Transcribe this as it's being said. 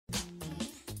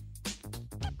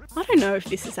I don't know if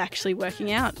this is actually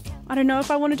working out. I don't know if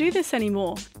I want to do this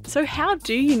anymore. So how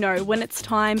do you know when it's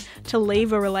time to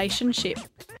leave a relationship?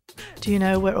 Do you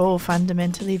know we're all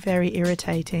fundamentally very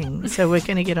irritating, so we're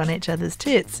going to get on each other's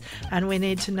tits, and we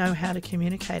need to know how to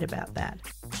communicate about that.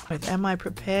 Am I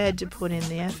prepared to put in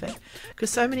the effort? Because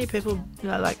so many people,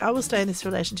 like, I will stay in this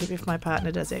relationship if my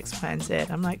partner does X, Y, and Z.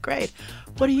 I'm like, great.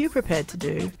 What are you prepared to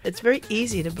do? It's very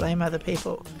easy to blame other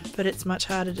people, but it's much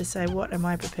harder to say, what am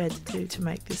I prepared to do to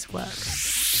make this work?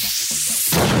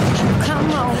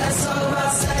 Come on.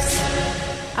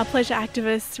 Our pleasure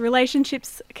activist,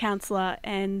 relationships counsellor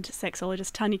and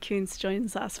sexologist Tanya Koens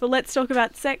joins us for Let's Talk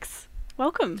About Sex.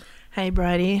 Welcome. Hey,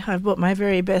 Bridie. I've bought my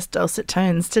very best dulcet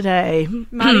tones today.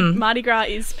 Mardi Gras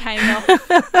is paying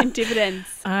off in dividends.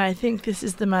 I think this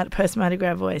is the post-Mardi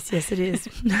Gras voice. Yes, it is.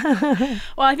 Well,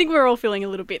 I think we're all feeling a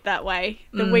little bit that way,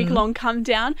 the week-long come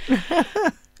down.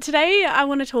 Today, I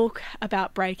want to talk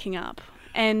about breaking up.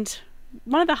 And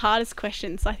one of the hardest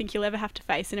questions I think you'll ever have to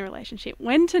face in a relationship,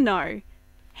 when to know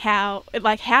how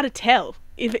to tell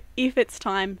if it's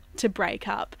time to break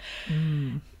up.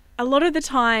 A lot of the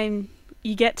time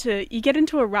you get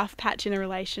into a rough patch in a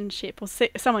relationship or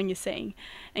someone you're seeing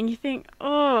and you think,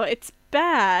 oh, it's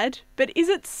bad, but is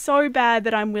it so bad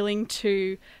that I'm willing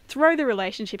to throw the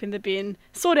relationship in the bin,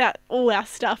 sort out all our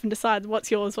stuff and decide what's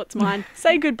yours, what's mine,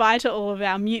 say goodbye to all of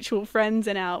our mutual friends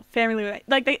and our family.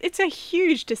 It's a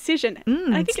huge decision.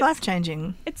 I think it's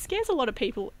life-changing. It scares a lot of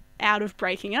people out of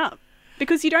breaking up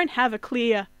because you don't have a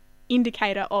clear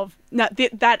indicator of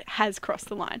that has crossed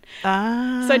the line.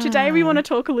 So today we want to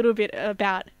talk a little bit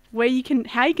about how you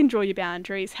can draw your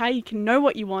boundaries, how you can know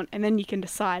what you want, and then you can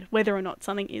decide whether or not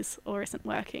something is or isn't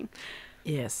working.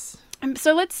 Yes.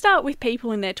 So let's start with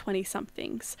people in their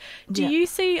 20-somethings. Do you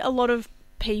see a lot of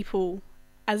people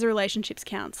as a relationships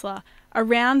counsellor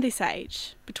around this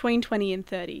age, between 20 and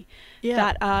 30,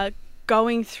 that are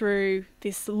going through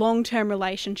this long-term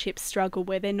relationship struggle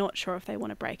where they're not sure if they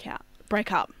want to break up?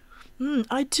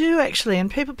 I do, actually, and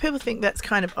people think that's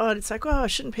kind of odd. It's like, oh,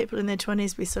 shouldn't people in their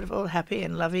 20s be sort of all happy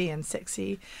and lovey and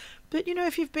sexy? But,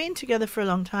 if you've been together for a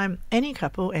long time, any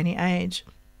couple, any age,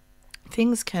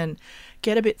 things can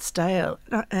get a bit stale.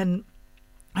 And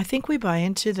I think we buy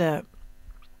into the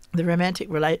romantic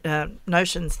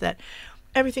notions that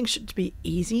everything should be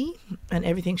easy and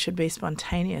everything should be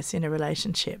spontaneous in a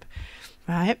relationship,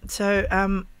 right?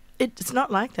 So it's not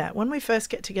like that. When we first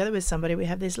get together with somebody, we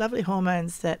have these lovely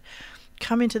hormones that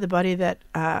come into the body that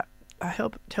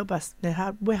help us.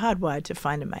 We're hardwired to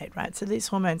find a mate, right? So these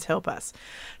hormones help us.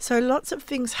 So lots of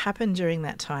things happen during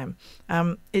that time.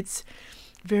 It's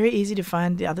very easy to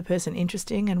find the other person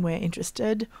interesting and we're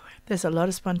interested. There's a lot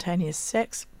of spontaneous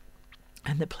sex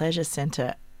and the pleasure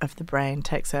center of the brain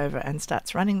takes over and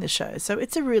starts running the show. So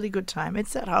it's a really good time.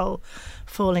 It's that whole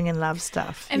falling in love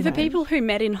stuff. And for people who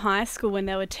met in high school when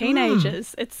they were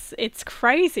teenagers, it's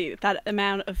crazy, that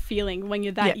amount of feeling when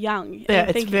you're that young. Yeah,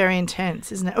 it's very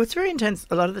intense, isn't it? Oh, it's very intense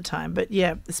a lot of the time, but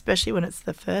yeah, especially when it's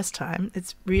the first time,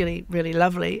 it's really, really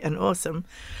lovely and awesome.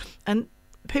 And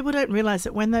people don't realise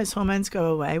that when those hormones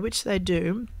go away, which they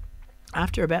do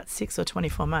after about 6 or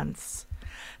 24 months,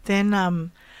 then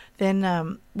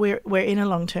we're in a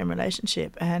long-term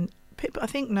relationship, and people, I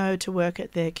think, know to work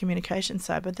at their communication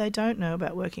side, but they don't know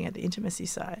about working at the intimacy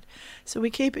side. So we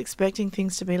keep expecting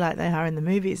things to be like they are in the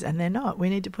movies, and they're not.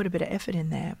 We need to put a bit of effort in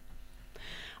there.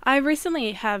 I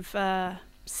recently have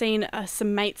seen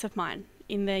some mates of mine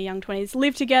in their young 20s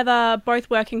live together,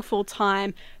 both working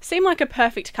full-time, seem like a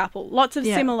perfect couple, lots of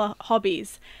similar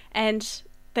hobbies, and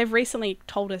they've recently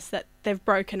told us that they've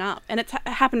broken up, and it's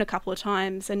happened a couple of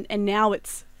times, and now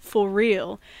it's for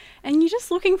real. And you're just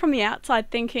looking from the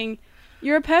outside thinking,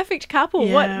 you're a perfect couple.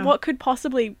 What could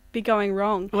possibly be going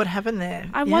wrong? What happened there?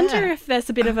 I wonder if there's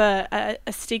a bit of a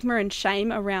stigma and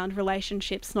shame around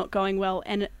relationships not going well,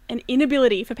 and an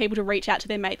inability for people to reach out to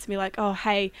their mates and be like, oh,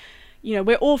 hey,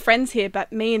 we're all friends here,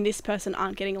 but me and this person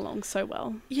aren't getting along so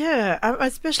well. Yeah,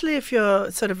 especially if you're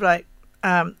sort of like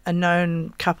a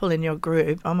known couple in your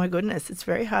group. Oh my goodness, it's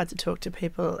very hard to talk to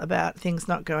people about things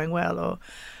not going well or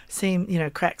seem,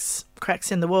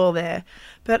 cracks in the wall there.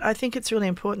 But I think it's really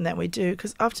important that we do,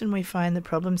 because often we find the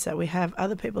problems that we have,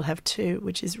 other people have too,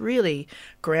 which is really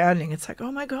grounding. It's like,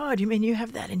 oh my God, you mean you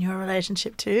have that in your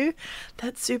relationship too?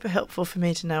 That's super helpful for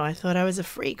me to know. I thought I was a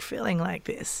freak feeling like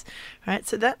this, right?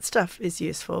 So that stuff is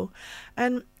useful.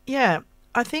 And yeah,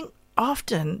 I think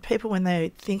often people, when they're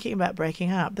thinking about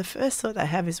breaking up, the first thought they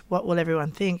have is, what will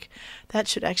everyone think? That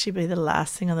should actually be the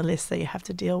last thing on the list that you have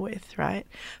to deal with, right?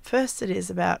 First, it is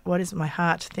about, what is my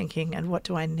heart thinking and what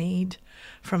do I need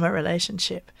from a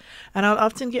relationship? And I'll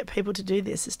often get people to do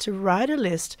this, is to write a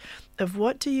list of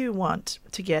what do you want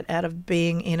to get out of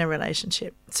being in a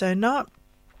relationship. So not,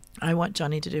 I want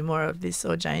Johnny to do more of this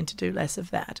or Jane to do less of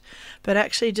that, but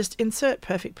actually just insert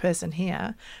perfect person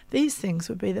here. These things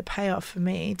would be the payoff for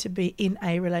me to be in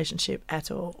a relationship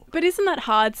at all. But isn't that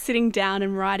hard, sitting down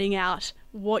and writing out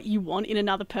what you want in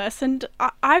another person?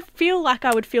 I feel like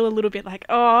I would feel a little bit like,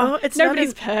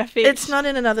 nobody's perfect. It's not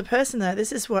in another person, though.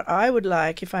 This is what I would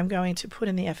like if I'm going to put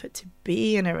in the effort to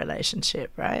be in a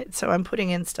relationship, right? So I'm putting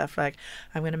in stuff like,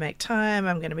 I'm going to make time,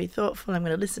 I'm going to be thoughtful, I'm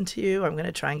going to listen to you, I'm going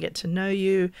to try and get to know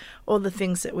you. All the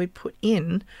things that we put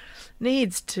in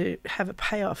needs to have a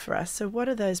payoff for us. So what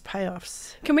are those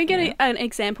payoffs? Can we get an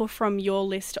example from your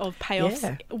list of payoffs?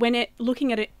 Yeah. When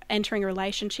looking at it, entering a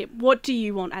relationship, what do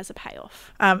you want as a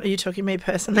payoff? Are you talking me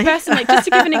personally? Personally, just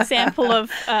to give an example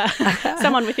of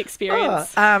someone with experience.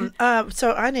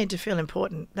 So I need to feel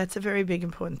important. That's a very big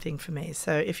important thing for me.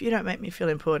 So if you don't make me feel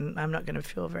important, I'm not going to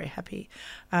feel very happy.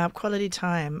 Quality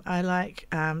time. I like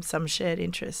some shared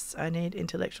interests. I need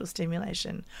intellectual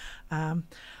stimulation.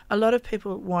 A lot of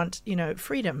people want,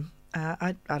 freedom.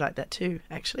 I like that too,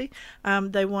 actually.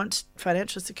 They want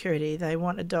financial security. They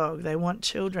want a dog. They want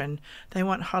children. They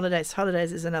want holidays.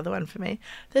 Holidays is another one for me.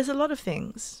 There's a lot of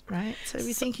things, right? So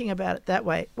we're thinking about it that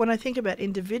way. When I think about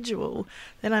individual,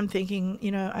 then I'm thinking,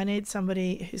 I need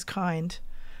somebody who's kind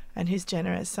and who's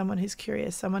generous, someone who's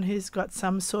curious, someone who's got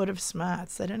some sort of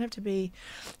smarts. They don't have to be,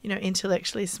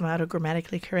 intellectually smart or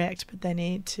grammatically correct, but they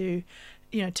need to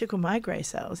tickle my grey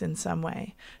cells in some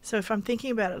way. So if I'm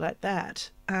thinking about it like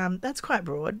that, that's quite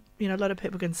broad. A lot of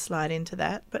people can slide into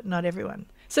that, but not everyone.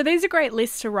 So these are great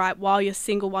lists to write while you're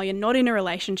single, while you're not in a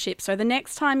relationship. So the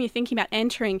next time you're thinking about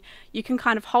entering, you can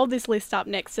kind of hold this list up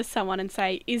next to someone and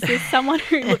say, is this someone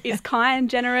who is kind,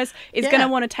 generous, is going to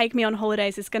want to take me on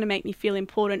holidays, is going to make me feel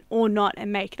important or not,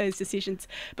 and make those decisions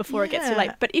before it gets too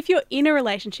late. But if you're in a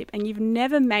relationship and you've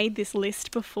never made this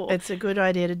list before, it's a good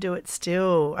idea to do it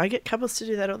still. I get couples to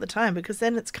do that all the time, because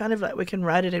then it's kind of like we can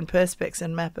write it in Perspex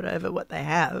and map it over what they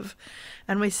have,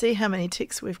 and we see how many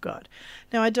ticks we've got.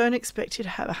 Now, I don't expect you to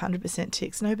have 100%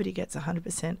 ticks. Nobody gets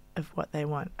 100% of what they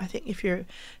want. I think if you're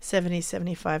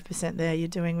 75% there, you're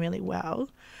doing really well.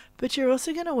 But you're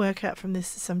also going to work out from this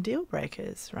some deal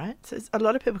breakers, right? So a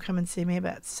lot of people come and see me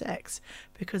about sex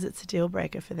because it's a deal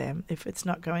breaker for them. If it's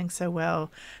not going so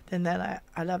well, then they're like,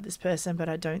 I love this person, but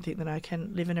I don't think that I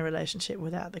can live in a relationship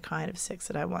without the kind of sex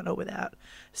that I want, or without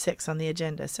sex on the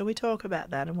agenda. So we talk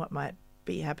about that and what might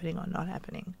be happening or not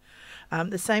happening.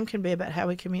 The same can be about how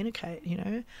we communicate,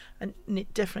 and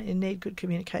definitely need good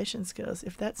communication skills.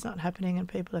 If that's not happening and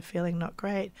people are feeling not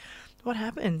great, what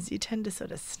happens? You tend to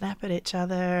sort of snap at each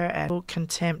other, and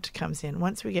contempt comes in.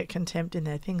 Once we get contempt in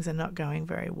there, things are not going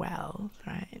very well,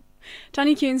 right?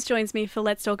 Tanya Kuhns joins me for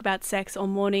Let's Talk About Sex on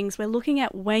Mornings. We're looking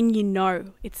at when you know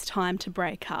it's time to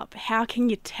break up. How can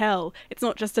you tell it's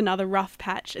not just another rough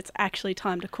patch, it's actually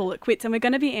time to call it quits? And we're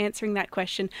going to be answering that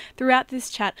question throughout this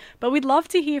chat, but we'd love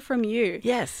to hear from you.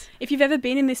 Yes. If you've ever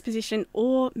been in this position,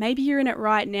 or maybe you're in it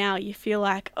right now, you feel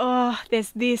like,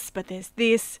 there's this, but there's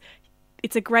this.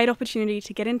 It's a great opportunity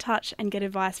to get in touch and get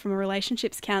advice from a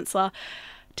relationships counsellor.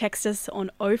 Text us on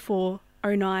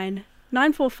 0409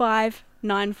 945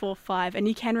 945, and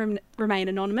you can remain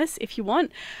anonymous if you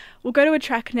want. We'll go to a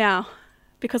track now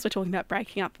because we're talking about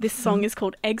breaking up. This song is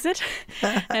called Exit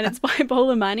and it's by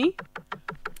Bola Money.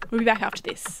 We'll be back after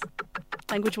this.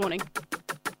 Language warning.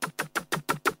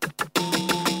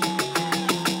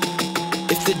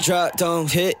 If the drop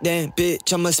don't hit, then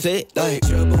bitch, I'ma spit like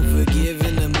trouble for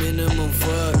giving a minimum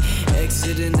fuck.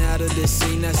 Exiting out of the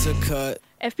scene, that's a cut.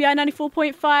 FBI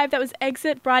 94.5, that was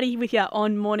Exit. Bridie with you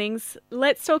on Mornings.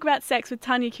 Let's talk about sex with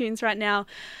Tanya Kuhns right now.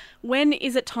 When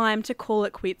is it time to call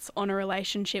it quits on a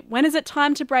relationship? When is it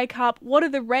time to break up? What are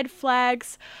the red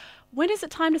flags? When is it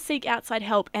time to seek outside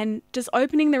help? And does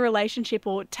opening the relationship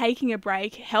or taking a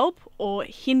break help or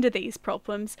hinder these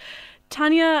problems?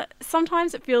 Tanya,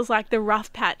 sometimes it feels like the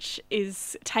rough patch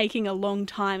is taking a long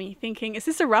time. You're thinking, is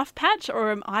this a rough patch,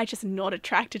 or am I just not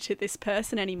attracted to this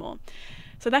person anymore?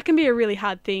 So that can be a really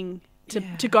hard thing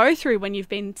to go through when you've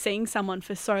been seeing someone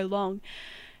for so long.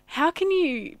 How can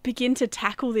you begin to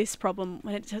tackle this problem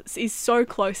when it is so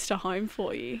close to home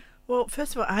for you? Well,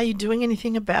 first of all, are you doing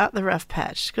anything about the rough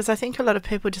patch? Because I think a lot of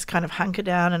people just kind of hunker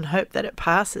down and hope that it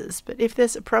passes. But if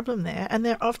there's a problem there, and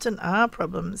there often are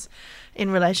problems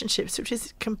in relationships, which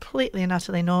is completely and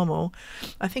utterly normal,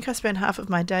 I think I spend half of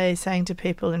my day saying to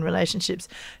people in relationships,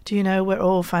 do you know we're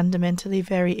all fundamentally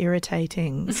very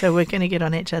irritating, so we're going to get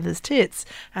on each other's tits,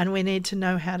 and we need to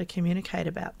know how to communicate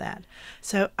about that.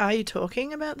 So are you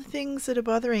talking about the things that are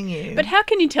bothering you? But how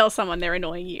can you tell someone they're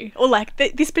annoying you? Or like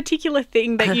this particular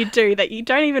thing that you do that you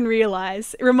don't even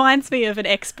realise. It reminds me of an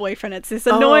ex-boyfriend. It's this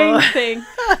annoying thing.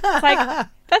 It's like,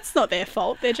 that's not their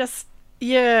fault. They're just...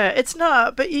 Yeah, it's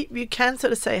not. But you can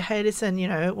sort of say, hey, listen, you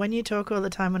know, when you talk all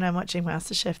the time when I'm watching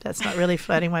MasterChef, that's not really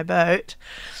floating my boat.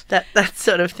 That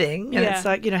sort of thing. And it's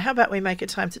like, you know, how about we make a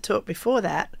time to talk before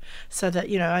that so that,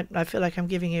 you know, I feel like I'm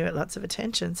giving you lots of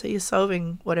attention. So you're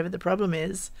solving whatever the problem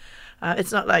is.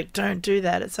 It's not like, don't do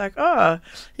that. It's like, oh,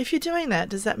 if you're doing that,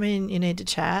 does that mean you need to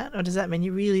chat? Or does that mean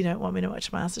you really don't want me to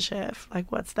watch MasterChef?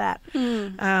 Like, what's that?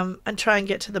 And try and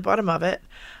get to the bottom of it.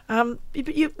 But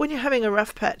when you're having a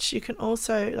rough patch, you can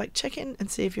also, like, check in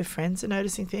and see if your friends are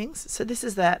noticing things. So this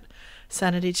is that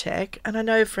sanity check. And I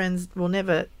know friends will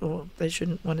never, or they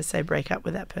shouldn't want to say break up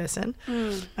with that person.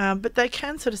 But they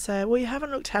can sort of say, well, you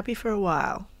haven't looked happy for a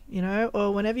while. You know,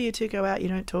 or whenever you two go out, you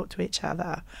don't talk to each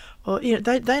other. Or, you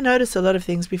know, they notice a lot of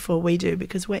things before we do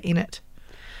because we're in it.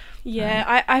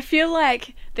 Yeah, I feel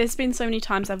like there's been so many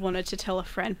times I've wanted to tell a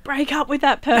friend, break up with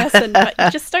that person, but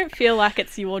you just don't feel like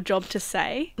it's your job to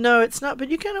say. No, it's not, but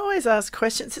you can always ask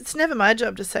questions. It's never my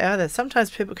job to say either.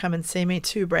 Sometimes people come and see me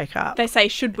to break up. They say,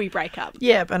 should we break up?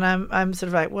 Yeah, but I'm sort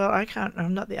of like, well,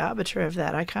 I'm not the arbiter of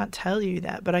that. I can't tell you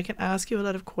that, but I can ask you a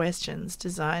lot of questions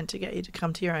designed to get you to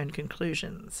come to your own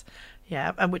conclusions.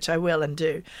 Yeah, and which I will and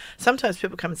do. Sometimes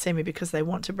people come and see me because they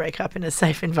want to break up in a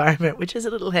safe environment, which is a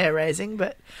little hair-raising,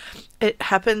 but it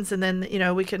happens, and then, you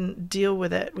know, we can deal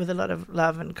with it with a lot of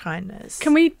love and kindness.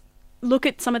 Can we look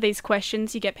at some of these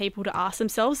questions you get people to ask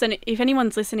themselves? And if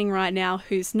anyone's listening right now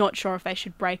who's not sure if they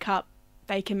should break up,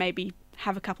 they can maybe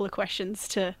have a couple of questions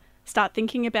to start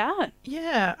thinking about.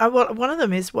 Yeah. Well, one of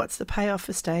them is, what's the payoff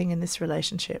for staying in this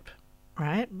relationship,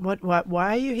 right?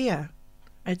 Why are you here?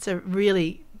 It's a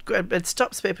really... It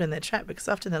stops people in their track because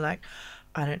often they're like,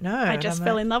 I don't know. I just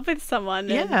fell in love with someone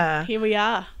and here we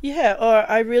are. Yeah, or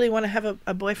I really want to have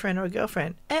a boyfriend or a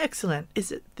girlfriend. Excellent.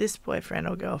 Is it this boyfriend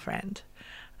or girlfriend?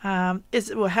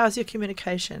 How's your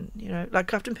communication? You know,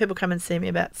 like often people come and see me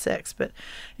about sex, but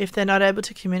if they're not able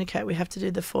to communicate, we have to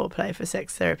do the foreplay for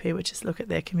sex therapy, which is look at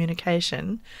their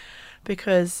communication.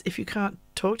 Because if you can't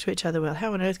talk to each other well,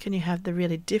 how on earth can you have the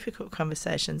really difficult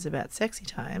conversations about sexy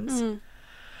times?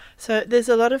 So there's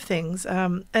a lot of things,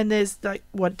 and there's like,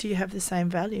 what do you have the same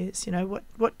values? You know,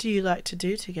 what do you like to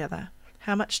do together?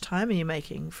 How much time are you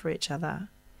making for each other?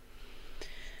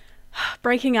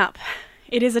 Breaking up.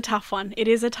 It is a tough one. It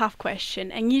is a tough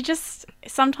question. And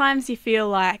sometimes you feel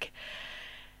like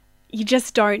you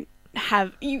just don't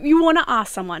have, you want to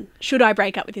ask someone, should I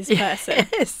break up with this person?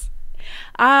 Yes.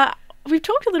 We've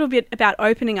talked a little bit about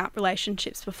opening up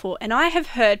relationships before, and I have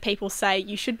heard people say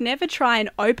you should never try and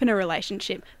open a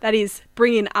relationship, that is,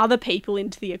 bring in other people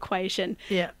into the equation,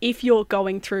 if you're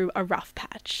going through a rough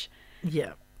patch.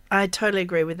 Yeah. I totally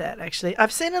agree with that, actually.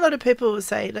 I've seen a lot of people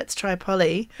say, let's try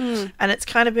poly, and it's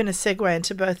kind of been a segue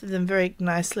into both of them very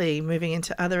nicely moving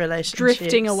into other relationships.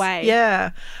 Drifting away.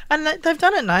 Yeah. And they've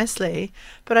done it nicely,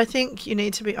 but I think you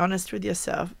need to be honest with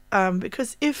yourself,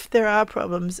 because if there are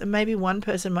problems, and maybe one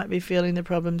person might be feeling the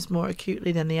problems more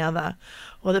acutely than the other,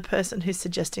 or the person who's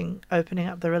suggesting opening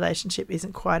up the relationship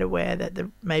isn't quite aware that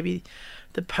maybe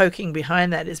the poking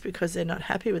behind that is because they're not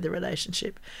happy with the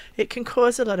relationship, it can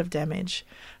cause a lot of damage.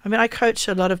 I mean, I coach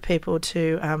a lot of people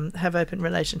to have open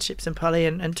relationships and poly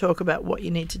and talk about what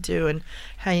you need to do and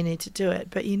how you need to do it.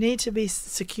 But you need to be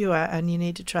secure and you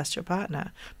need to trust your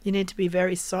partner. You need to be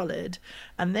very solid,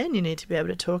 and then you need to be able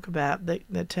to talk about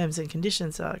the terms and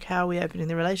conditions, like how are we opening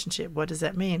the relationship? What does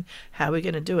that mean? How are we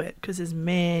going to do it? Because there's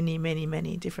many, many,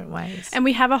 many different ways. And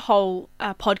we have a whole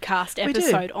podcast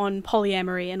episode on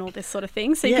polyamory and all this sort of thing.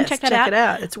 So you can check that out. Check it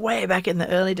out. It's way back in the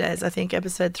early days, I think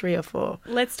episode 3 or 4.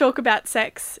 Let's talk about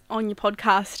sex on your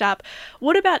podcast app.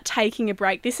 What about taking a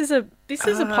break? This is a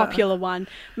popular one.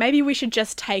 Maybe we should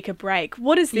just take a break.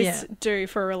 What does this do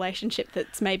for a relationship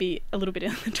that's maybe a little bit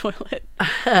in the toilet?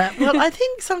 Well, I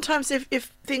think sometimes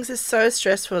if things are so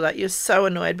stressful, like you're so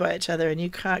annoyed by each other and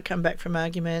you can't come back from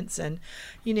arguments and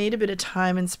you need a bit of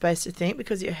time and space to think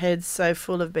because your head's so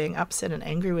full of being upset and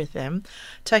angry with them,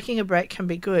 taking a break can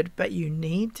be good, but you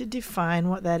need to define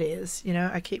what that is. You know,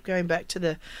 I keep going back to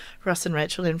the Ross and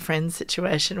Rachel in Friends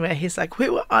situation where he's like, we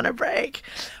were on a break.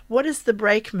 What does the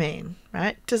break mean?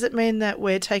 right? Does it mean that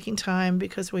we're taking time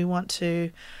because we want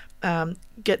to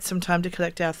get some time to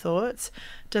collect our thoughts?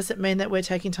 Does it mean that we're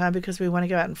taking time because we want to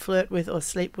go out and flirt with or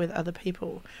sleep with other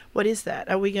people? What is that?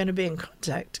 Are we going to be in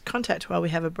contact while we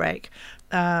have a break?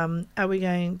 Are we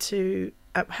going to,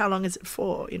 how long is it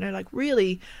for? Like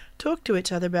really talk to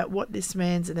each other about what this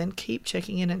means and then keep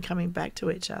checking in and coming back to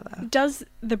each other. Does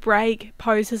the break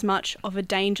pose as much of a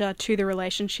danger to the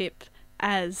relationship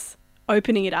as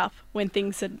opening it up when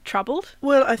things are troubled?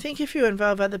 Well, I think if you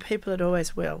involve other people, it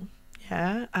always will.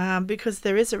 Yeah, because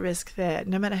there is a risk there.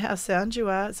 No matter how sound you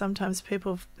are, sometimes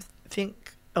people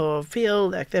think or feel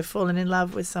like they've fallen in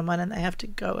love with someone and they have to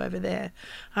go over there.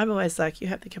 I'm always like, you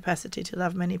have the capacity to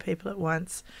love many people at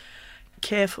once.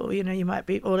 Careful, you might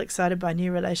be all excited by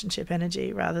new relationship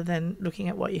energy rather than looking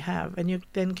at what you have, and you're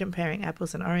then comparing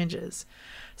apples and oranges.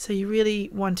 So you really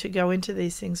want to go into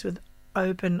these things with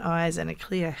open eyes and a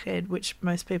clear head, which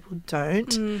most people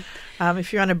don't.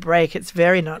 If you're on a break, it's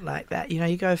very not like that.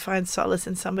 You go find solace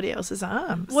in somebody else's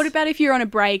arms. What about if you're on a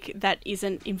break that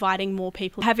isn't inviting more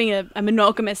people, having a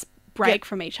monogamous break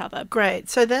from each other? Great.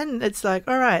 So then it's like,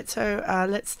 all right, so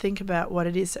let's think about what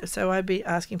it is. So I'd be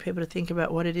asking people to think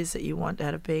about what it is that you want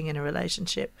out of being in a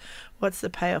relationship. What's the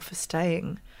payoff for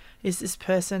staying? Is this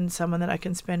person someone that I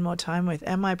can spend more time with?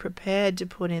 Am I prepared to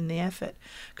put in the effort?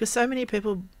 Because so many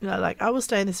people are like, I will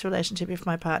stay in this relationship if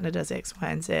my partner does X, Y,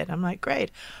 and Z. I'm like,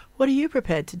 great. What are you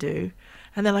prepared to do?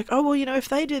 And they're like, oh, well, if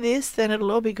they do this, then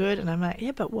it'll all be good. And I'm like,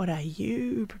 yeah, but what are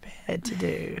you prepared to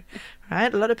do?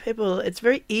 Right? A lot of people, it's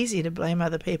very easy to blame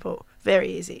other people.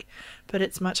 Very easy. But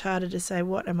it's much harder to say,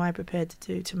 what am I prepared to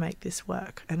do to make this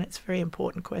work? And it's a very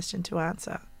important question to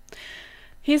answer.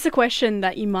 Here's a question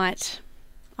that you might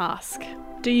ask.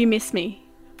 Do you miss me?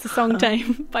 It's a song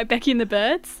name by Becky and the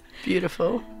Birds.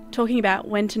 Beautiful. Talking about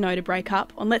when to know to break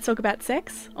up on Let's Talk About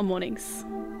Sex on Mornings.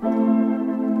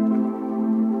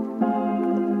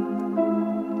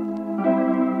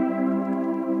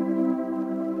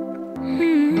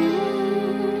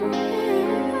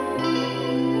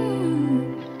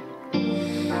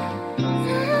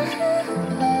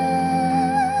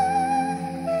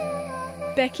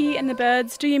 Becky and the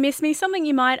Birds, do you miss me? Something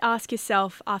you might ask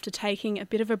yourself after taking a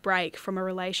bit of a break from a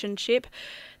relationship.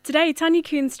 Today, Tanya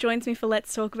Coons joins me for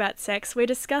Let's Talk About Sex. We're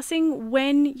discussing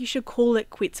when you should call it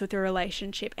quits with a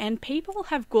relationship, and people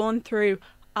have gone through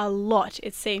a lot,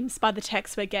 it seems, by the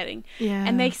texts we're getting. Yeah.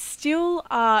 And they still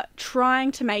are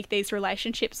trying to make these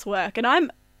relationships work. And I'm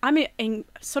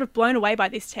sort of blown away by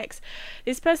this text.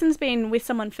 This person's been with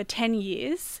someone for 10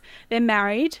 years. They're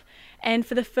married. And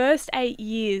for the first 8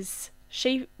 years,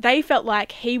 they felt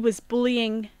like he was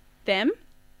bullying them,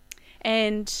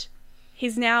 and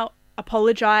he's now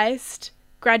apologised,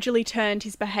 gradually turned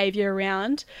his behaviour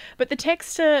around. But the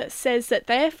texter says that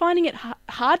they're finding it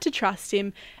hard to trust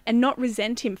him and not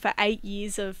resent him for 8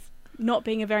 years of not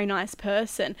being a very nice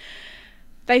person.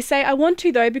 They say, I want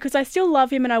to though, because I still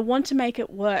love him and I want to make it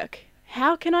work.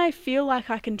 How can I feel like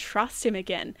I can trust him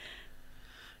again?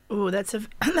 Oh, that's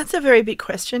a very big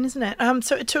question, isn't it?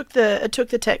 So it took the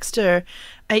texter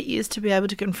 8 years to be able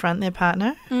to confront their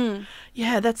partner.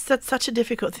 Yeah, that's such a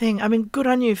difficult thing. I mean, good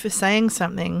on you for saying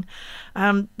something.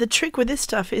 The trick with this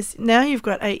stuff is now you've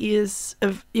got 8 years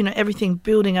of everything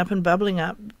building up and bubbling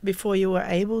up before you were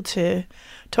able to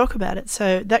talk about it.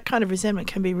 So that kind of resentment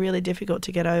can be really difficult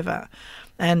to get over,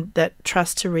 and that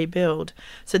trust to rebuild.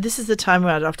 So this is the time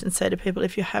where I'd often say to people,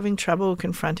 if you're having trouble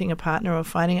confronting a partner or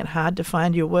finding it hard to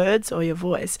find your words or your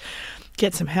voice,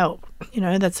 get some help.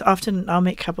 That's often, I'll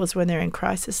meet couples when they're in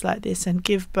crisis like this and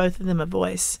give both of them a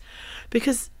voice.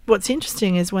 Because what's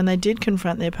interesting is when they did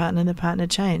confront their partner, the partner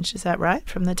changed. Is that right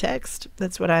from the text?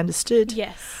 That's what I understood.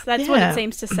 Yes, that's what it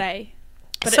seems to say.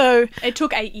 But so it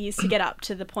took 8 years to get up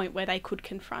to the point where they could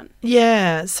confront.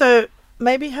 Yeah, so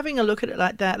maybe having a look at it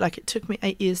like that, like it took me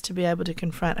 8 years to be able to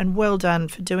confront, and well done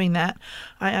for doing that.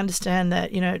 I understand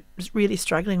that, really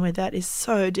struggling with that is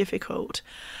so difficult.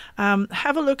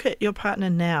 Have a look at your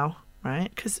partner now, right?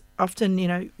 Because often,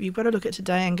 you've got to look at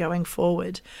today and going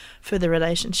forward for the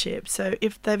relationship. So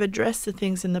if they've addressed the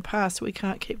things in the past, we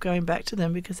can't keep going back to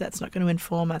them because that's not going to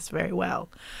inform us very well.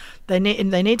 They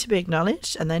need to be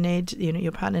acknowledged, and they need,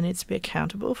 your partner needs to be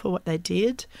accountable for what they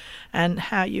did and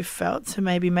how you felt. So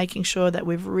maybe making sure that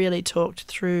we've really talked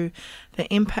through the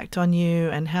impact on you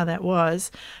and how that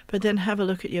was, but then have a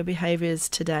look at your behaviours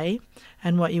today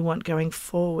and what you want going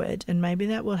forward, and maybe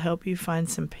that will help you find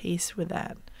some peace with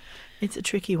that. It's a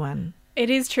tricky one. It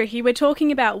is tricky. We're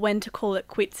talking about when to call it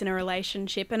quits in a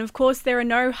relationship. And of course, there are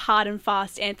no hard and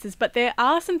fast answers, but there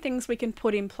are some things we can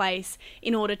put in place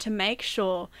in order to make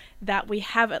sure that we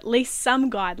have at least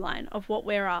some guideline of what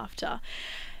we're after.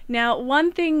 Now,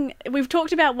 one thing, we've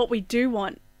talked about what we do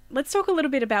want. Let's talk a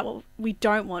little bit about what we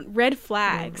don't want. Red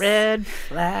flags. Red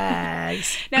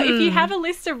flags. Now, if you have a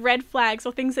list of red flags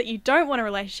or things that you don't want in a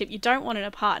relationship, you don't want in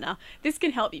a partner, this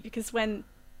can help you, because when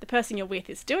the person you're with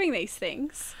is doing these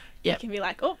things, you can be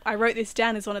like, oh, I wrote this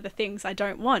down as one of the things I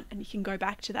don't want, and you can go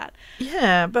back to that.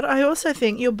 Yeah, but I also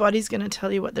think your body's going to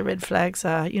tell you what the red flags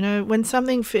are. You know, when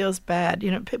something feels bad,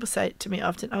 you know, people say to me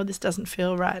often, oh, this doesn't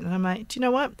feel right. And I'm like, do you know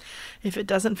what? If it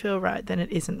doesn't feel right, then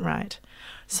it isn't right.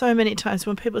 So many times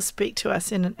when people speak to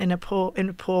us in a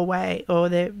poor way, or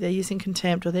they're using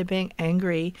contempt, or they're being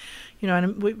angry, you know,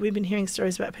 and we've been hearing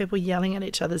stories about people yelling at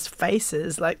each other's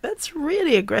faces. Like, that's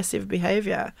really aggressive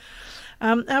behaviour.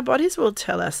 Our bodies will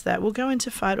tell us that. We'll go into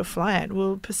fight or flight.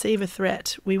 We'll perceive a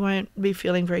threat. We won't be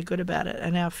feeling very good about it.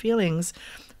 And our feelings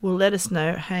will let us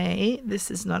know, hey,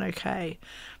 this is not okay.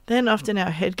 Then often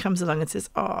our head comes along and says,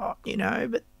 oh, you know,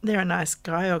 but they're a nice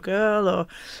guy or girl, or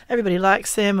everybody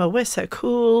likes them, or we're so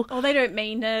cool. Or they don't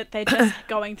mean it. They're just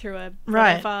going through a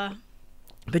whatever. Right.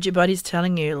 But your body's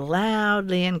telling you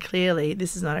loudly and clearly,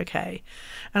 this is not okay.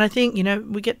 And I think, you know,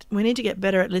 we need to get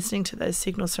better at listening to those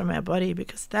signals from our body,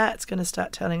 because that's going to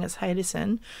start telling us, hey,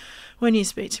 listen, when you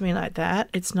speak to me like that,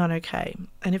 it's not okay.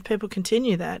 And if people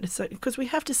continue that, it's like, because we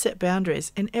have to set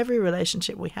boundaries in every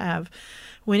relationship we have.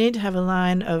 We need to have a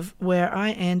line of where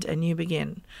I end and you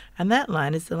begin. And that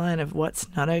line is the line of what's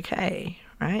not okay,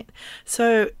 right?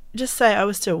 So just say I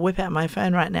was to whip out my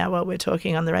phone right now while we're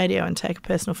talking on the radio and take a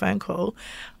personal phone call,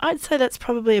 I'd say that's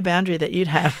probably a boundary that you'd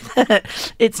have.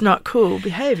 It's not cool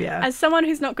behaviour. As someone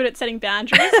who's not good at setting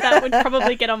boundaries, that would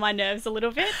probably get on my nerves a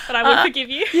little bit, but I would forgive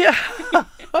you. Yeah.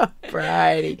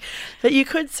 Brady. But you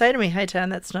could say to me, hey, Tan,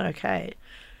 that's not okay.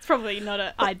 It's probably not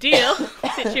an ideal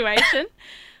situation.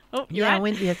 Oh, yeah,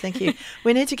 right. Thank you.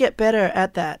 We need to get better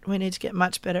at that. We need to get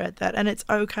much better at that. And it's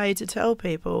okay to tell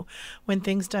people when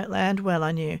things don't land well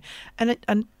on you. And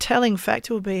a telling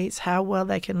factor will be how well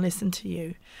they can listen to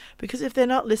you. Because if they're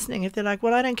not listening, if they're like,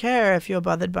 well, I don't care if you're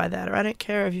bothered by that, or I don't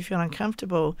care if you feel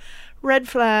uncomfortable, red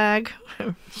flag,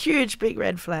 huge big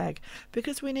red flag.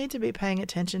 Because we need to be paying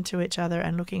attention to each other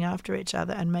and looking after each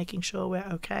other and making sure we're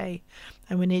okay.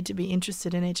 And we need to be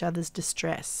interested in each other's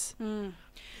distress. Mm.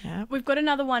 Yeah. We've got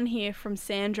another one here from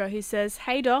Sandra who says,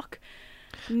 hey, Doc,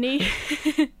 need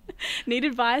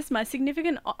advice. My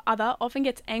significant other often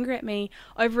gets angry at me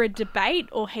over a debate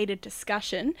or heated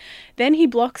discussion. Then he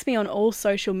blocks me on all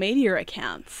social media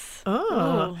accounts.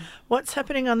 Oh, what's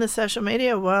happening on the social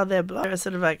media while they're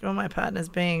sort of like, oh, my partner's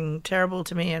being terrible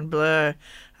to me and blur.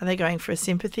 Are they going for a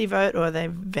sympathy vote, or are they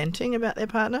venting about their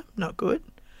partner? Not good.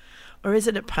 Or is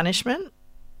it a punishment?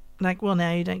 Like, well,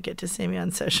 now you don't get to see me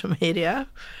on social media.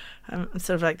 Sort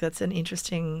of like, that's an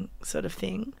interesting sort of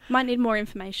thing. Might need more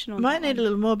information on that. Might need a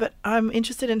little more, but I'm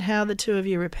interested in how the two of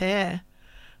you repair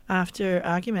after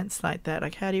arguments like that.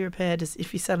 Like, how do you repair?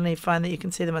 If you suddenly find that you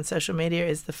can see them on social media,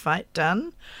 is the fight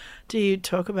done? Do you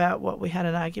talk about what we had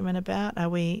an argument about? Are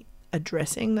we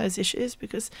addressing those issues?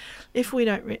 Because if we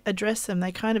don't address them,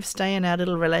 they kind of stay in our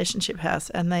little relationship house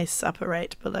and they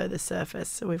suppurate below the surface.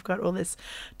 So we've got all this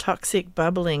toxic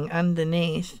bubbling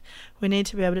underneath. We need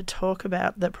to be able to talk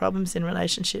about the problems in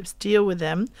relationships, deal with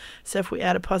them. So if we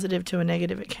add a positive to a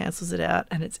negative, it cancels it out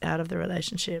and it's out of the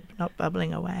relationship, not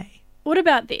bubbling away. What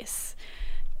about this?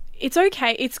 It's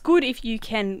okay. It's good if you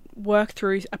can work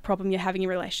through a problem you're having in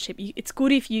a relationship. It's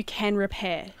good if you can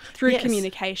repair through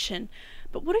communication.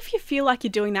 But what if you feel like you're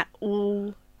doing that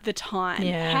all the time?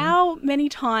 Yeah. How many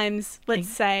times, let's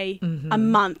say a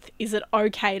month, is it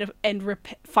okay to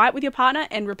fight with your partner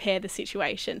and repair the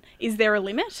situation? Is there a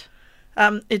limit?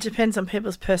 It depends on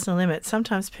people's personal limits.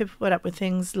 Sometimes people put up with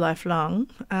things lifelong.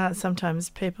 Sometimes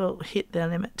people hit their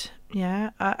limit.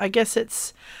 Yeah, I guess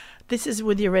this is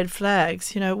with your red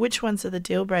flags, you know, which ones are the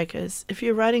deal breakers? If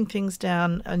you're writing things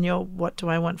down on your what do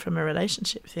I want from a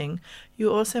relationship thing, you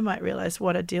also might realize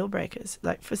what are deal breakers.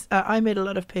 Like, I meet a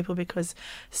lot of people because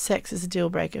sex is a deal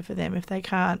breaker for them. If they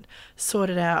can't sort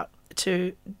it out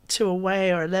to a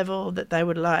way or a level that they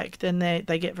would like, then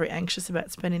they get very anxious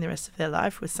about spending the rest of their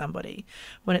life with somebody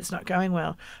when it's not going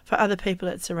well. For other people,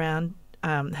 it's around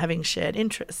having shared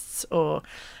interests or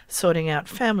sorting out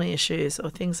family issues or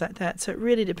things like that. So it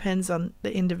really depends on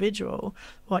the individual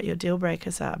what your deal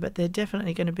breakers are, but they're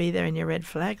definitely going to be there in your red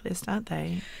flag list, aren't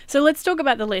they? So let's talk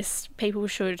about the list. People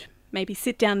should maybe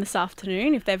sit down this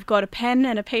afternoon, if they've got a pen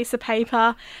and a piece of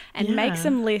paper, and make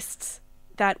some lists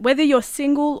that, whether you're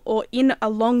single or in a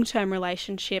long-term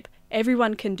relationship,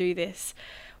 everyone can do this.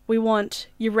 We want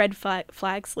your red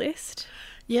flags list.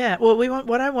 Yeah, well,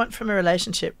 what I want from a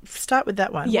relationship. Start with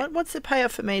that one. Yeah. What's the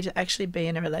payoff for me to actually be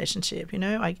in a relationship?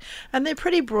 And they're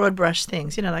pretty broad brush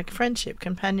things. Like friendship,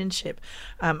 companionship.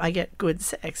 I get good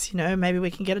sex. Maybe we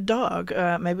can get a dog.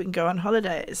 Maybe we can go on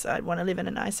holidays. I'd want to live in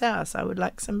a nice house. I would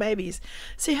like some babies.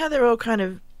 See how they're all kind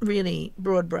of really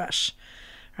broad brush,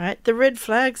 right? The red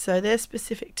flags, though, they're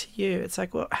specific to you. It's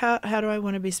like, well, how do I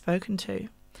want to be spoken to?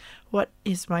 What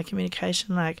is my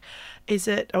communication like? Is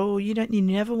it, you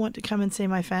never want to come and see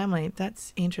my family?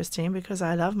 That's interesting because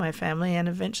I love my family and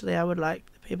eventually I would like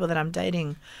the people that I'm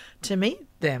dating to meet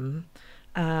them.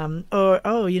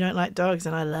 Or, you don't like dogs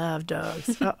and I love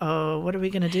dogs. What are we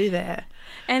going to do there?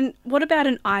 And what about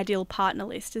an ideal partner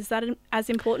list? Is that as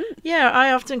important? Yeah,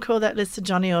 I often call that list a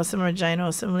Johnny Awesome or a Jane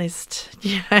Awesome list.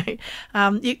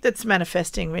 That's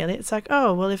manifesting really. It's like,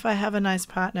 if I have a nice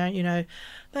partner,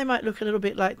 they might look a little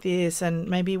bit like this and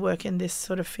maybe work in this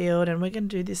sort of field and we're going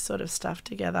to do this sort of stuff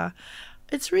together.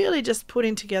 It's really just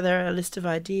putting together a list of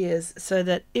ideas so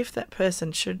that if that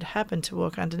person should happen to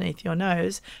walk underneath your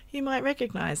nose, you might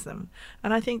recognize them.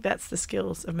 And I think that's the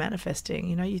skills of manifesting.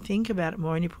 You think about it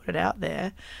more and you put it out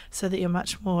there so that you're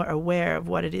much more aware of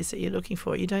what it is that you're looking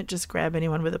for. You don't just grab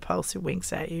anyone with a pulse who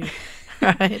winks at you.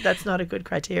 Right? That's not a good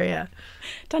criteria.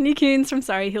 Tanya Coons from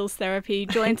Surrey Hills Therapy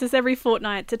joins us every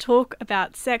fortnight to talk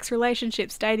about sex,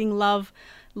 relationships, dating, love,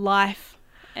 life,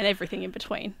 and everything in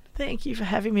between. Thank you for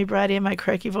having me, Bridie, in my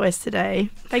croaky voice today.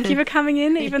 Thank you for coming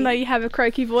in, even though you have a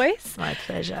croaky voice. My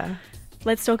pleasure.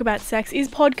 Let's Talk About Sex is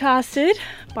podcasted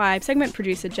by segment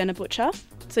producer Jenna Butcher,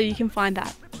 so you can find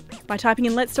that by typing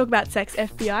in Let's Talk About Sex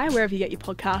FBI wherever you get your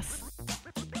podcasts.